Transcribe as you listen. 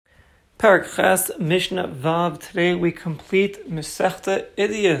Parak Ches, Mishnah Vav. Today we complete Masechta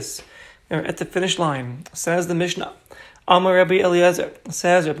Idias. We're at the finish line. Says the Mishnah. Amar Rabbi Eliezer.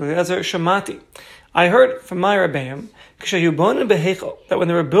 Says Rabbi Eliezer, Shamati. I heard from my Rabbeim, that when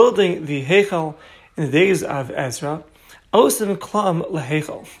they were building the Heichal in the days of Ezra, Osim Klam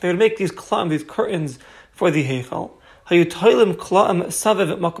LeHeichal. They would make these klam, these curtains for the Heichal. Hayutoilim Klam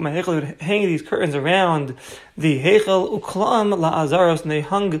Savev Makom HaHeichal. They would hang these curtains around the Heichal, Uklam LaAzaros, and they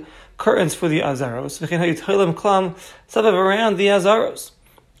hung curtains for the Azaros. Hayutoilim Klam Savev around the Azaros.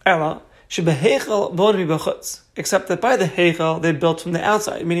 Ella, Shebeheichal Bodmi B'chutz. Except that by the Heichal, they built from the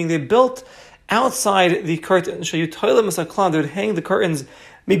outside, meaning they built outside the curtains. Shayutoilim Masaklam. They would hang the curtains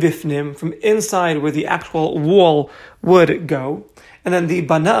mibifnim, from inside where the actual wall would go. And then the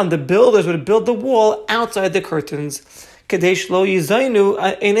banam, the builders, would build the wall outside the curtains. Kadesh lo yizainu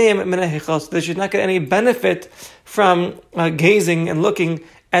einayim min ha'heichal, so they should not get any benefit from gazing and looking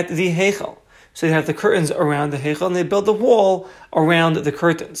at the heichal. So they have the curtains around the heichal, and they build the wall around the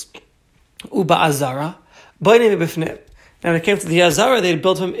curtains. Uba azara, b'nei mibifnim. Now, when it came to the Azara, they had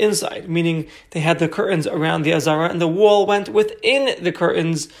built them inside, meaning they had the curtains around the Azara, and the wall went within the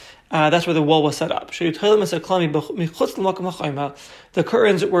curtains. That's where the wall was set up. The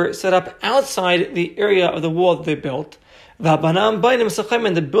curtains were set up outside the area of the wall that they built. And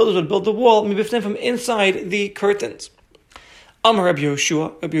the builders would build the wall from inside the curtains. Amar Rabbi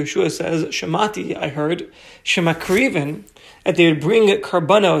Yoshua. Rabbi Yoshua says, Shemati, I heard, Shemakriven, that they would bring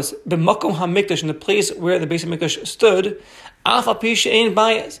karbanos b'makom hamikdash, in the place where the Beis Hamikdash stood, af al pi she'ein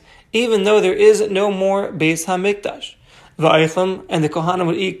bayis, even though there is no more Beis Hamikdash. Va'aycham, and the Kohanim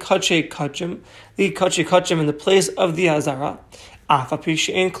would eat kachei kachim in the place of the Azara, af al pi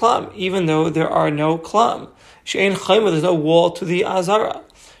she'ein klam, even though there are no klam. She'ein chayma, there's no wall to the Azara.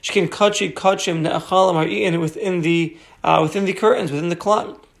 Shekin kachei kachim ne'achalim are eaten within the curtains, within the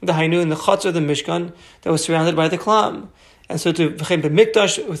klam. The hainu, in the chutz of the Mishkan that was surrounded by the klam. And so to v'chein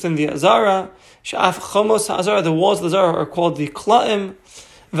b'mikdash, within the Azara, she'af chomos ha'azara, the walls of the Azara are called the kla'im,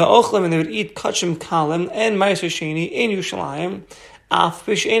 v'ochlim, and they would eat kachim kalim, and ma'aser sheni in Yerushalayim, af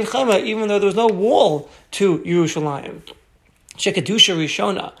b'she'ein chema, even though there was no wall to Yerushalayim. She'kedusha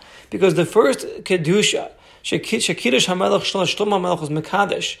rishona, because the first kedusha, she'kiddush ha'melech Shlomo HaMelech was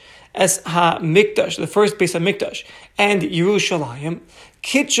mekadesh, as ha-mikdash, the first Beis HaMikdash, and Yerushalayim,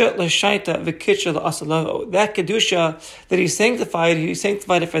 kitcha l'shaita v'kitcha l'asalevo. That kedusha that he sanctified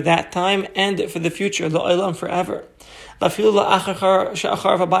it for that time and for the future, l'olam, forever. And even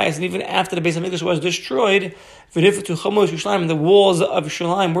after the Beis Hamikdash was destroyed, the walls of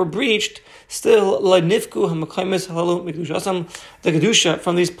Yerushalayim were breached, still the kedusha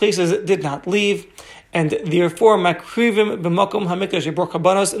from these places did not leave. And therefore, makrivim b'makom hamikdash, they brought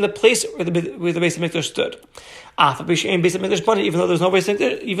karbanos in the place where the Beis Hamikdash stood. Even though there was no Beis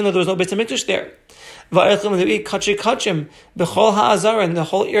Hamikdash there, va'elchim, they eat kachim b'chol ha'azara, in the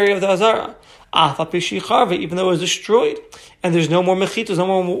whole area of the Azara. Even though it was destroyed, and there's no more mechitos,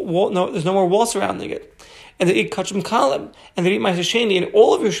 there's no more wall surrounding it. And they eat kachim kalim, and they eat ma'aser sheni in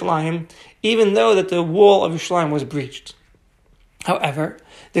all of Yerushalayim, even though that the wall of Yerushalayim was breached. However,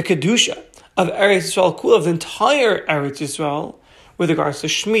 the kedusha of Eretz Yisrael, of the entire Eretz Yisrael, with regards to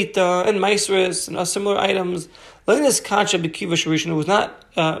Shemitah and Maasros and similar items, Leinis Kacha B'Kiva Shirishon was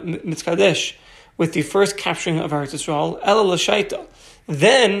not mitzkadesh with the first capturing of Eretz Yisrael, Ela L'Shaita.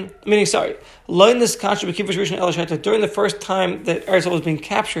 Leinis Kacha B'Kiva Shirishon Ela L'Shaita. During the first time that Eretz Yisrael was being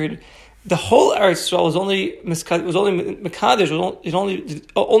captured, the whole Eretz Yisrael was only mekadesh. It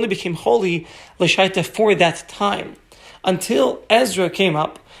only became holy L'Shaita for that time, until Ezra came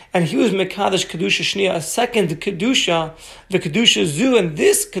up. And he was Mekadesh Kedusha Shnia, a second Kedusha, the Kedusha Zu, and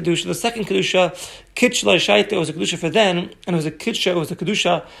this Kedusha, the second Kedusha, Kitch L'Shaita, was a Kedusha for then, and it was a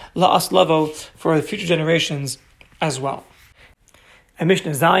Kedusha La'aslavo for the future generations as well. And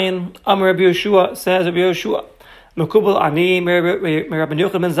Mishnah Zayin, Amar Rabbi Yoshua, says Rabbi Yoshua, Mekubal Ani, Rabbi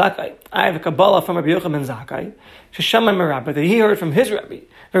Yochanan ben Zakkai. I have a Kabbalah from Rabbi Yochanan ben Zakkai, Sheshaman Merabbi, that he heard from his Rabbi,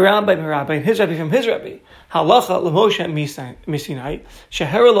 Merabbi, and his Rabbi from his Rabbi. Halacha l'Moshe Misinai,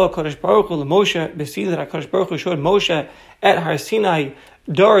 Shehera lo Kadosh Baruch Hu l'Moshe B'Sinai, that Kadosh Baruch Hu showed Moshe at Har Sinai,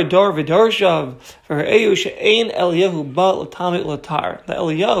 Dor v'Darshav, v'Re'eu she'ein Eliyahu ba l'tamei l'tar. That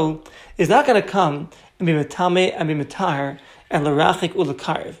Eliyahu is not going to come and be metamei and be metar and l'rachik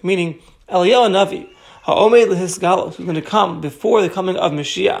u'l'karv. Meaning, Eliyahu Navi, ha'omei l'hisgalos, who's going to come before the coming of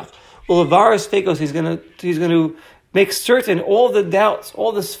Mashiach. U'levaris fekos, he's going to make certain all the doubts,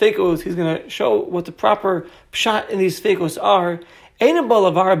 all the sfekos, he's going to show what the proper pshat in these sfekos are. He's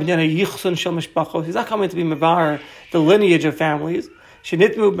not coming to be mavar the lineage of families.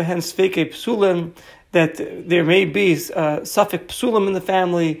 that there may be suffix psulim in the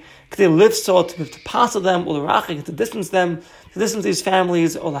family, they live so to pass them, or to distance them, to distance these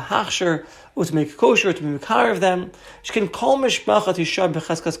families, or lahachsher, or to make kosher, to be makar of them. She can call mishpacha tishar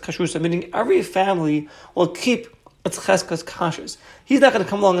becheskas kashrus, meaning every family will keep its cheskas kashrus. He's not going to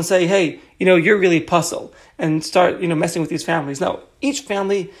come along and say, hey, you're really puzzle, and start, messing with these families. No, each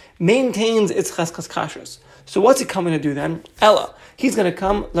family maintains its cheskas kashrus. So what's he coming to do then? Ella, he's going to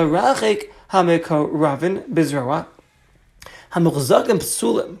come l'rachik hameko ravin bizroa hamuchzakim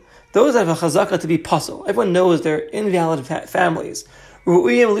psulim. Those that have a chazaka to be puzzle. Everyone knows they're invalid families.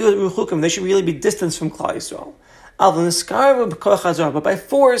 They should really be distanced from Klal Yisrael. But by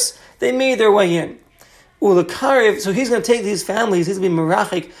force, they made their way in. So he's going to take these families, he's going to be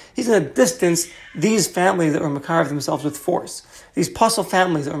merachik, he's going to distance these families that were makar themselves with force. These puzzle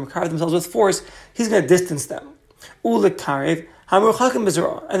families that were makar themselves with force, he's going to distance them. And the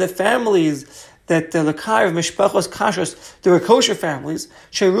families that the Lekar of Mishpachos Kashrus, they were kosher families,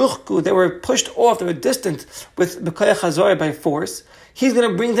 Sheruchku, they were pushed off, they were distant with B'koyach HaZorah by force. He's going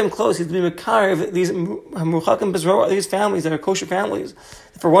to bring them close. He's going to be Lekar of these Hamuchakim Bezroah, these families that are kosher families.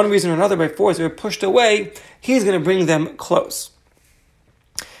 For one reason or another, by force, they were pushed away. He's going to bring them close.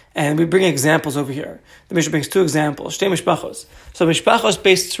 And we bring examples over here. The Mishnah brings two examples. Shtei Mishpachos. So Mishpachos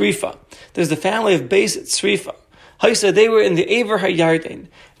Beis Tzrifa. There's the family of Beis Tzrifa. Haisa, they were in the Aver HaYarden.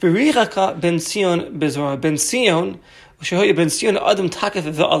 V'richaka ben Sion bezora. Ben Sion, Ben Sion Adam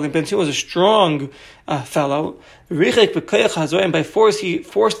Takef v'Alim. Ben Sion was a strong fellow. V'richak b'koyach hazor, and by force he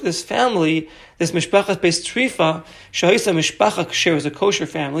forced this family, this Mishpachas Beis Tzrifa, Shaisa Mishpacha Ksher, was a kosher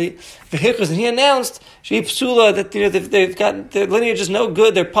family. V'hichas, and he announced Shei Psula, that they've got their lineage is no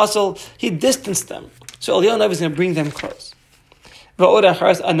good, they're puzzle. He distanced them. So Eliyahu is going to bring them close. V'od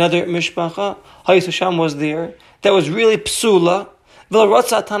acharas, another Mishpacha, Haisa Sham was there. That was really psula. The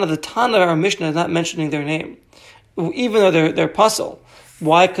Tana of our Mishnah is not mentioning their name, even though they're puzzle.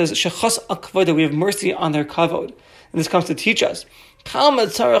 Why? Because shechas akvoda, we have mercy on their kavod, and this comes to teach us how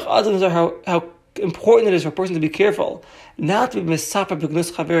important it is for a person to be careful, not to be misaper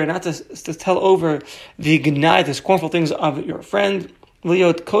b'gnus chaver, not to tell over the gnai, the scornful things of your friend.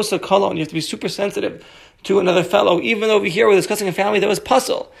 Liot kosa kolon, you have to be super sensitive to another fellow, even though over here we're discussing a family that was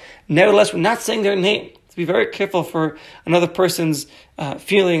puzzle. Nevertheless, we're not saying their name. To be very careful for another person's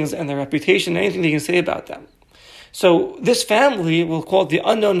feelings and their reputation, anything they can say about them. So this family, we'll call it the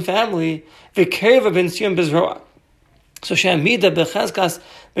unknown family, V'kereva ben Sion bezroa. So Shamida bechazkas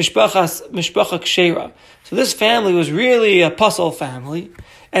mishpacha kshera. So this family was really a puzzle family,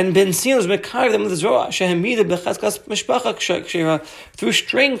 and Ben Sion was mekar them with zroa. Shamida bechazkas mishpacha kshera. Through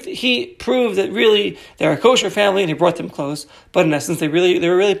strength, he proved that really they're a kosher family, and he brought them close. But in essence, they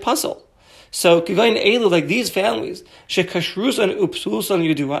were really puzzle. So, Kivayin Elu, like these families, Shekashrusan Upsulsan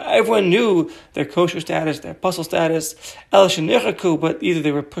Yudua, everyone knew their kosher status, their puzzle status, El Shenichaku, but either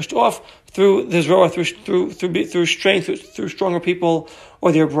they were pushed off through the Zroa, through strength, through stronger people,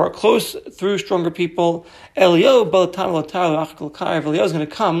 or they were brought close through stronger people. Eliyahu Balatan Latar Lachal Karev, Eliyahu is going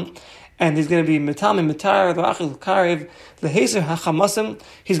to come, and he's going to be Metam and Matar, Lachal Karev, Leheser HaChamasim,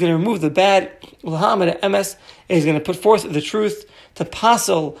 he's going to remove the bad, Laham and Emes, and he's going to put forth the truth, to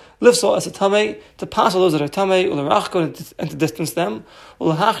passel lifsol as a tamei, to passel those that are tamei, ulerachko, and to distance them,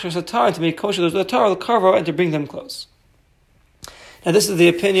 ulahachshir satar, and to make kosher those that are tar, ulkarvo, and to bring them close. Now this is the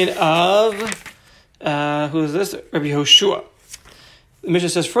opinion of who is this? Rabbi Yehoshua. The Mishnah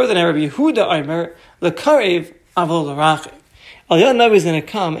says further now, Rabbi Yehuda Aimer lekarev avol l'rachik. Eliyahu Navi is going to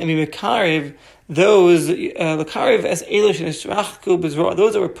come and be mekarev those lekarev as elish and esrachku bezroa,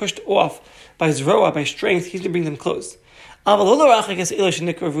 those that were pushed off by zroa, by strength. He's going to bring them close. But those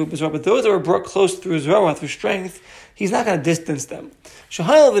that were brought close through Zroa, through strength, he's not going to distance them.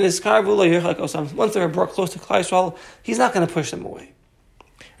 Once they were brought close to Klal Yisrael, he's not going to push them away.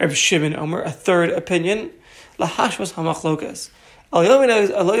 Rabbi Shimon Omer, a third opinion, Lahashvas hamachlokas.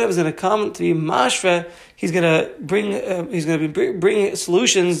 Eliyahu is going to come to be mashve. He's going to bring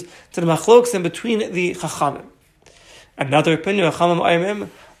solutions to the machlokas in between the chachamim. Another opinion, chachamim ayimim,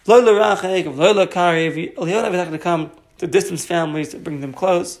 lo l'rachek, lo l'karev. Eliyahu is not going to come to distance families, to bring them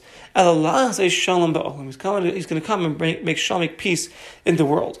close. Allah says shalom ba'olam. He's going to come and make shalom, make peace in the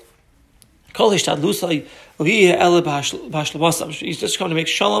world. He's just coming to make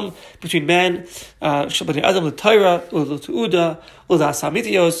shalom between man, Shabbat Adam, the Torah, Uda, Uda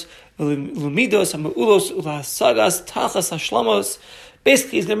Samitios, Lumidos, Amulos, Uda Sagas, Tachas, Hashlamos.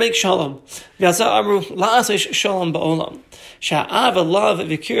 Basically, he's going to make shalom. Shalom ba'olam. Sha'av, love,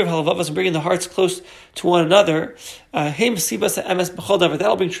 v'kirav halavavas, and bringing the hearts close to one another. Heim sibas emes b'chol davar.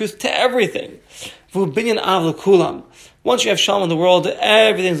 That'll bring truth to everything. V'ubinyan av l'kulam. Once you have shalom in the world,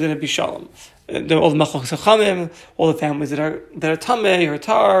 everything's going to be shalom. all the machlokes chachamim, all the families that are tamei or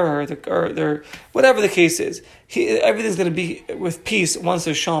tar or they're whatever the case is. Everything's going to be with peace once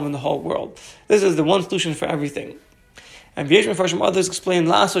there's shalom in the whole world. This is the one solution for everything. And V'yesh Mefarshim, others explain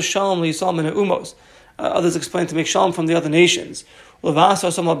laso shalom liyisal min ha'umos. Others explain to make shalom from the other nations. L'vasa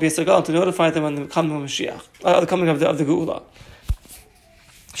somal b'yisagal, to notify them on the coming of Mashiach, the coming of the Geula.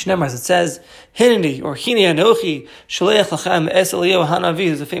 Shneimar, as it says, Hineni or Hini Anochi Shaleach Lachem Es Eliyahu Hanavi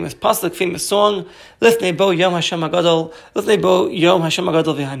is a famous pasuk, famous song. Lifnei bo Yom Hashem Hagadol, Lifnei bo Yom Hashem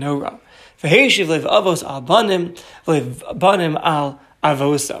Hagadol v'Hanora. V'Heishiv lev Avos al Banim, lev Banim al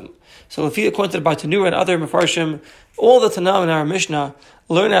Avosam. So, if you according to the Bartanura and other Mefarshim, all the Tanam in our Mishnah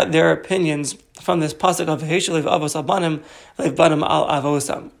learn out their opinions from this pasuk of Heishiv lev Avos al Banim, lev Banim al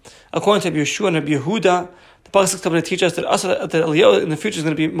Avosam. According to Yeshua and Yehuda, the pasuk is coming to teach us that Eliyahu in the future is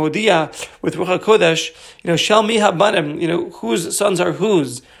going to be Modiah with Ruach HaKodesh. Shall mi habanim, whose sons are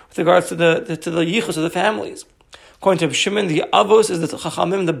whose with regards to the yichus of the families. According to Shimon, the avos is the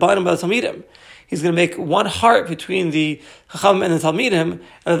chachamim, the banim by the talmidim. He's going to make one heart between the chachamim and the talmidim,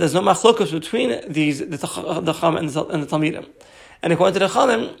 and there's no machlokus between the chacham and the talmidim. And according to the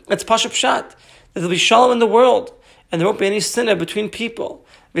chachamim, it's pashup pshat that there'll be shalom in the world, and there won't be any sinna between people.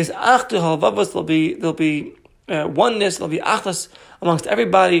 There'll be oneness, there'll be achlas amongst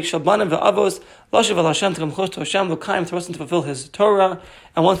everybody. Shalbanim ve'avos, lashav al Hashem, to come close to Hashem, l'kaim, to to fulfill His Torah.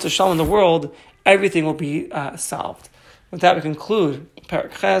 And once there's shalom in the world, everything will be solved. With that, we conclude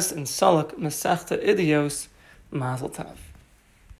Parak Ches and Salak Masechta Idios Mazel Tov.